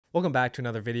Welcome back to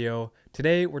another video.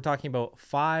 Today we're talking about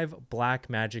 5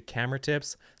 Blackmagic camera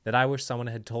tips that I wish someone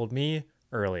had told me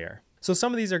earlier. So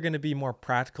some of these are going to be more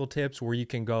practical tips where you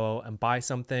can go and buy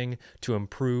something to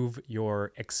improve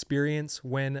your experience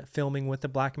when filming with the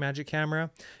Blackmagic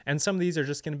camera. And some of these are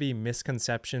just going to be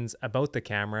misconceptions about the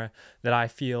camera that I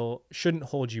feel shouldn't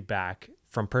hold you back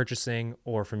from purchasing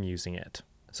or from using it.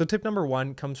 So tip number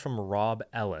 1 comes from Rob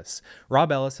Ellis.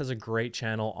 Rob Ellis has a great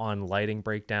channel on lighting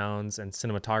breakdowns and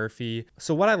cinematography.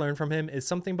 So what I learned from him is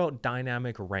something about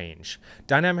dynamic range.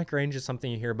 Dynamic range is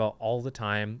something you hear about all the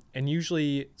time, and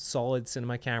usually solid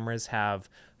cinema cameras have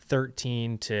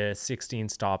 13 to 16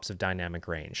 stops of dynamic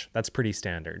range. That's pretty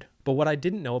standard. But what I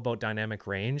didn't know about dynamic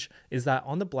range is that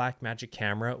on the Blackmagic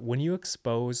camera, when you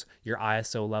expose your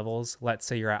ISO levels, let's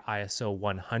say you're at ISO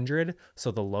 100, so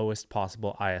the lowest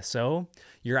possible ISO,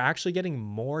 you're actually getting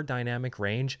more dynamic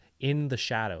range in the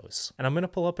shadows. And I'm going to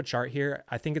pull up a chart here.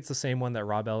 I think it's the same one that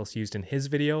Rob Ellis used in his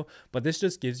video, but this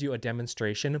just gives you a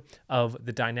demonstration of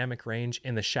the dynamic range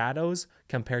in the shadows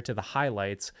compared to the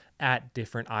highlights at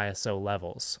different ISO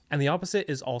levels. And the opposite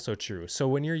is also true. So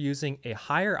when you're using a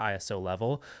higher ISO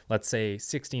level, let's say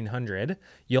 1600,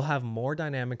 you'll have more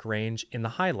dynamic range in the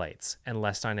highlights and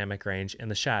less dynamic range in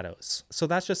the shadows. So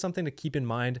that's just something to keep in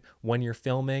mind when you're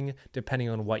filming, depending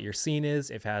on what your scene is.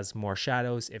 If it has more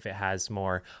shadows, if it has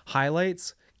more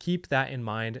highlights, keep that in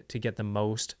mind to get the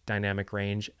most dynamic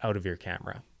range out of your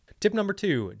camera. Tip number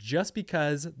 2, just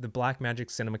because the Blackmagic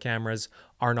cinema cameras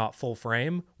are not full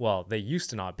frame, well, they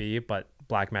used to not be, but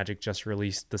Blackmagic just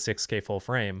released the 6K full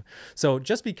frame. So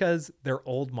just because their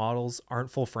old models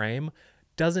aren't full frame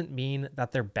doesn't mean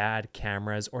that they're bad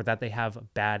cameras or that they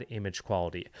have bad image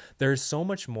quality. There's so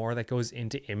much more that goes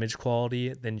into image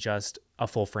quality than just a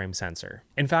full frame sensor.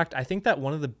 In fact, I think that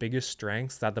one of the biggest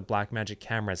strengths that the Blackmagic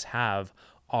cameras have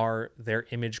are their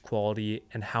image quality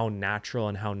and how natural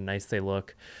and how nice they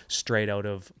look straight out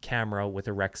of camera with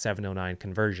a Rec 709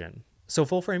 conversion. So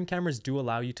full frame cameras do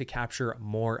allow you to capture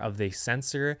more of the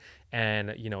sensor.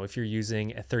 And, if you're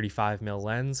using a 35mm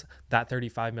lens, that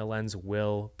 35mm lens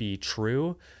will be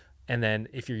true. And then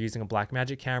if you're using a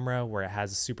Blackmagic camera where it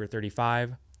has a Super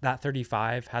 35, that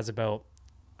 35 has about,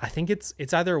 I think it's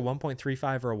either a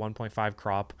 1.35 or a 1.5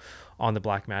 crop on the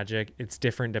Blackmagic. It's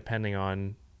different depending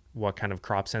on what kind of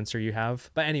crop sensor you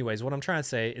have. But anyways, what I'm trying to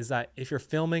say is that if you're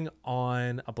filming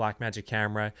on a Blackmagic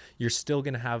camera, you're still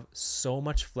going to have so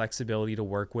much flexibility to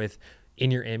work with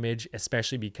in your image,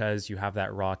 especially because you have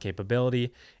that raw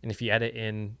capability. And if you edit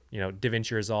in,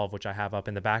 DaVinci Resolve, which I have up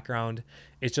in the background,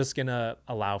 it's just going to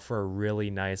allow for a really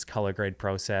nice color grade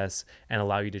process and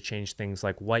allow you to change things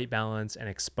like white balance and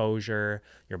exposure,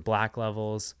 your black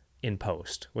levels, in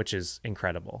post, which is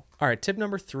incredible. All right, tip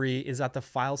number 3 is that the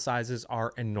file sizes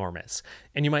are enormous.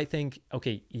 And you might think,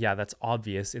 okay, yeah, that's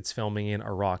obvious. It's filming in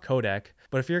a raw codec.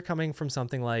 But if you're coming from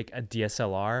something like a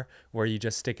DSLR where you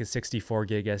just stick a 64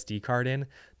 gig SD card in,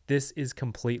 this is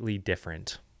completely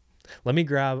different. Let me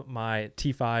grab my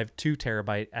T5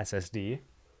 2TB SSD.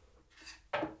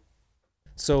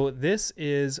 So this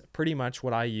is pretty much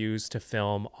what I use to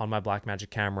film on my Blackmagic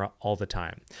camera all the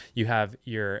time. You have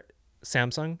your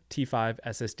Samsung T5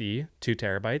 SSD, 2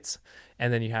 terabytes,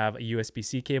 and then you have a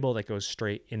USB-C cable that goes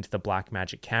straight into the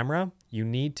Blackmagic camera. You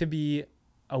need to be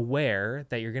aware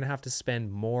that you're going to have to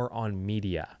spend more on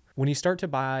media. When you start to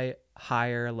buy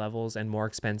higher levels and more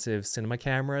expensive cinema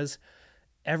cameras,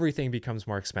 everything becomes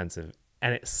more expensive.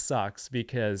 And it sucks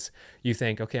because you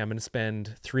think, okay, I'm going to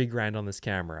spend $3,000 on this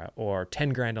camera or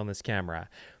 10 grand on this camera,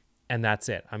 and that's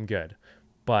it, I'm good.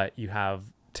 But you have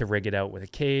to rig it out with a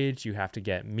cage, you have to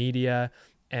get media,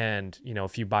 and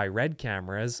if you buy red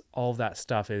cameras, all of that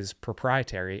stuff is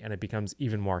proprietary and it becomes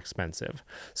even more expensive.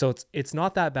 So it's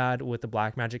not that bad with the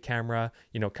Blackmagic camera,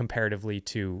 comparatively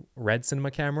to red cinema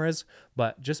cameras,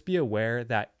 but just be aware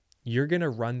that you're going to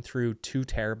run through 2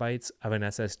 terabytes of an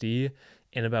SSD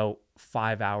in about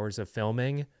 5 hours of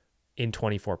filming in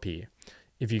 24p.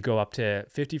 If you go up to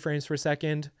 50 frames per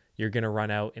second, you're going to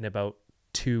run out in about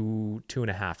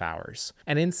 2.5 hours.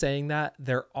 And in saying that,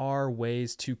 there are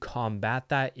ways to combat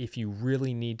that. If you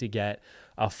really need to get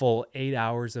a full 8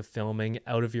 hours of filming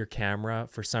out of your camera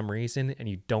for some reason and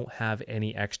you don't have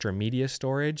any extra media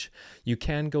storage, you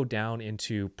can go down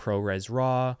into ProRes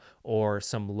RAW or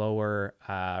some lower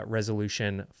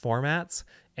resolution formats,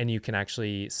 and you can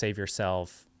actually save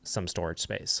yourself some storage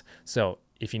space. So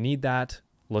if you need that,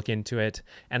 look into it.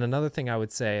 And another thing I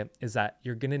would say is that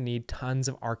you're going to need tons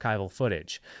of archival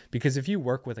footage, because if you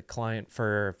work with a client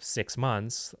for 6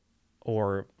 months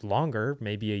or longer,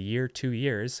 maybe a year, 2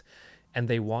 years, and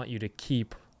they want you to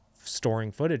keep storing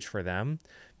footage for them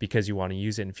because you want to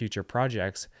use it in future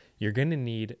projects, you're going to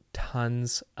need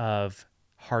tons of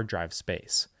hard drive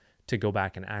space to go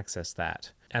back and access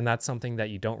that. And that's something that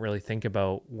you don't really think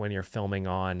about when you're filming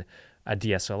on a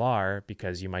DSLR,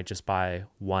 because you might just buy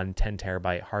one 10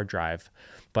 terabyte hard drive.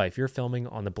 But if you're filming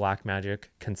on the Blackmagic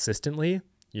consistently,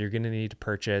 you're going to need to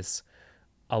purchase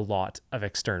a lot of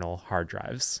external hard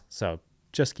drives. So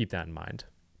just keep that in mind.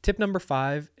 Tip number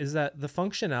 5 is that the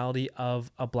functionality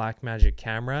of a Blackmagic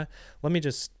camera, let me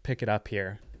just pick it up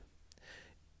here.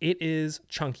 It is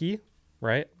chunky,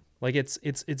 right? Like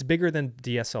it's bigger than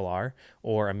DSLR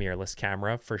or a mirrorless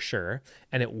camera for sure,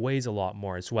 and it weighs a lot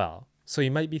more as well. So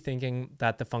you might be thinking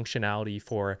that the functionality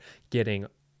for getting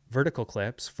vertical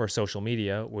clips for social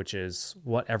media, which is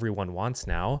what everyone wants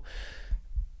now,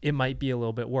 it might be a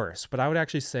little bit worse. But I would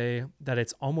actually say that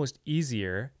it's almost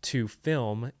easier to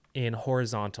film in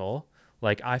horizontal.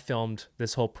 Like I filmed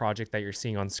this whole project that you're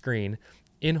seeing on screen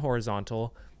in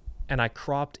horizontal, and I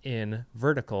cropped in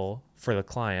vertical for the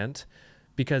client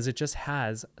because it just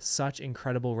has such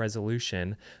incredible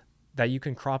resolution that you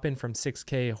can crop in from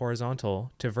 6K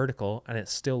horizontal to vertical and it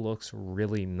still looks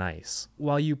really nice.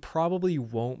 While you probably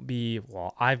won't be,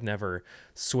 well, I've never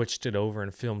switched it over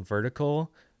and filmed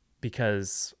vertical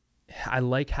because I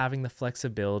like having the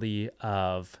flexibility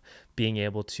of being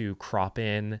able to crop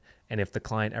in, and if the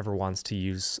client ever wants to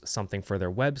use something for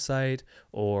their website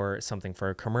or something for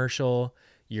a commercial,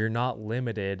 you're not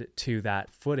limited to that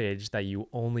footage that you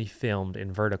only filmed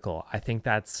in vertical. I think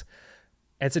it's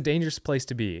a dangerous place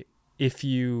to be. If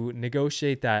you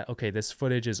negotiate that, okay, this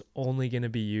footage is only going to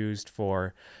be used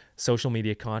for social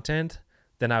media content,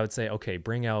 then I would say, okay,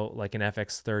 bring out like an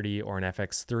FX30 or an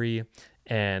FX3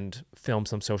 and film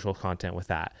some social content with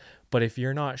that. But if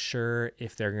you're not sure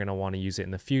if they're going to want to use it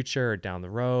in the future or down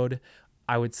the road,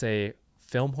 I would say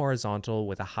film horizontal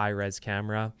with a high-res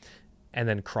camera and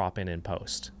then crop in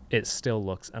post. It still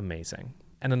looks amazing.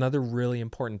 And another really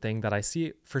important thing that I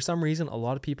see for some reason a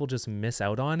lot of people just miss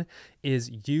out on is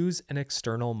use an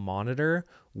external monitor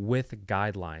with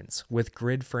guidelines, with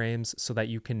grid frames, so that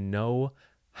you can know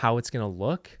how it's going to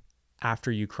look after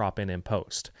you crop in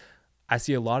post. I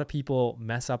see a lot of people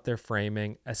mess up their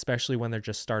framing, especially when they're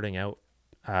just starting out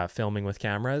filming with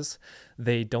cameras.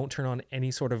 They don't turn on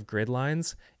any sort of grid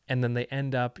lines, and then they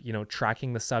end up,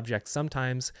 tracking the subject.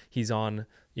 Sometimes he's on,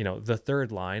 the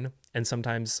third line, and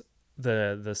sometimes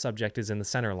the subject is in the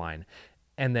center line.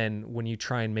 And then when you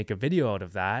try and make a video out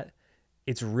of that,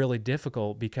 it's really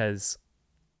difficult because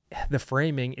the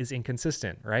framing is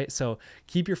inconsistent, right? So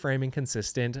keep your framing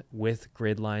consistent with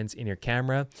grid lines in your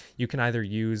camera. You can either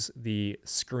use the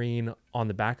screen on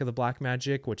the back of the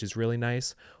Blackmagic, which is really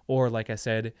nice, or like I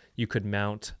said, you could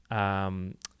mount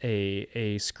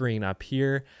a screen up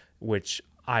here, which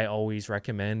I always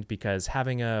recommend, because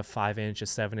having a 5-inch, a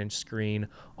 7-inch screen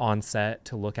on set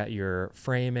to look at your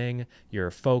framing,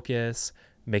 your focus,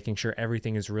 making sure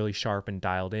everything is really sharp and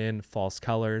dialed in, false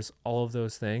colors, all of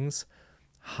those things,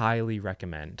 highly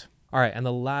recommend. All right, and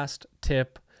the last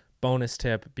tip, bonus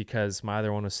tip, because my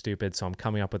other one was stupid, so I'm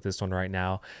coming up with this one right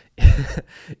now,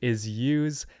 is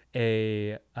use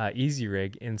a easy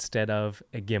rig instead of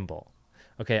a gimbal.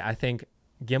 Okay, I think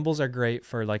gimbals are great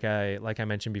for, like I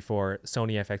mentioned before,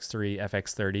 Sony FX3,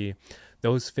 FX30.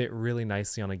 Those fit really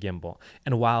nicely on a gimbal.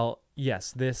 And while,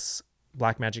 yes, this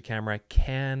Blackmagic camera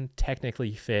can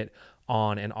technically fit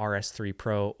on an RS3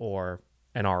 Pro or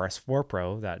an RS4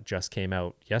 Pro that just came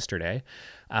out yesterday,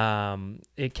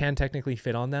 it can technically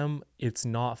fit on them. It's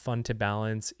not fun to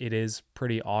balance. It is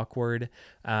pretty awkward.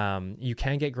 You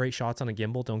can get great shots on a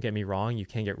gimbal, don't get me wrong. You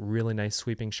can get really nice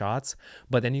sweeping shots,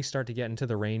 but then you start to get into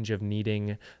the range of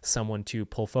needing someone to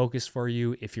pull focus for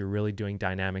you if you're really doing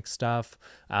dynamic stuff,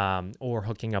 or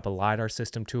hooking up a LiDAR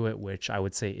system to it, which I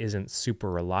would say isn't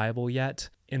super reliable yet.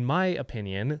 In my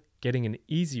opinion, getting an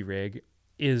easy rig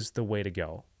is the way to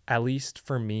go. At least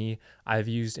for me, I've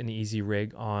used an easy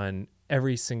rig on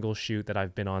every single shoot that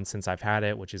I've been on since I've had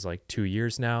it, which is like 2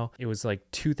 years now. It was like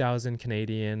 2,000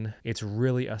 Canadian. It's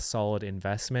really a solid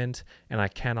investment, and I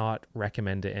cannot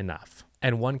recommend it enough.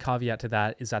 And one caveat to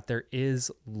that is that there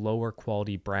is lower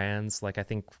quality brands, like I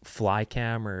think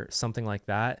Flycam or something like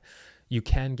that. You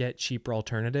can get cheaper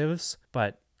alternatives,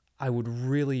 but I would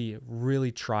really,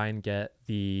 really try and get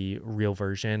the real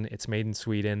version. It's made in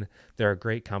Sweden. They're a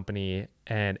great company,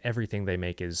 and everything they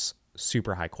make is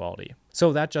super high quality.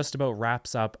 So that just about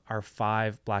wraps up our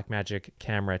 5 Blackmagic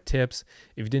camera tips.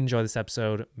 If you did enjoy this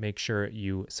episode, make sure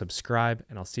you subscribe,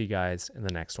 and I'll see you guys in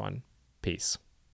the next one. Peace.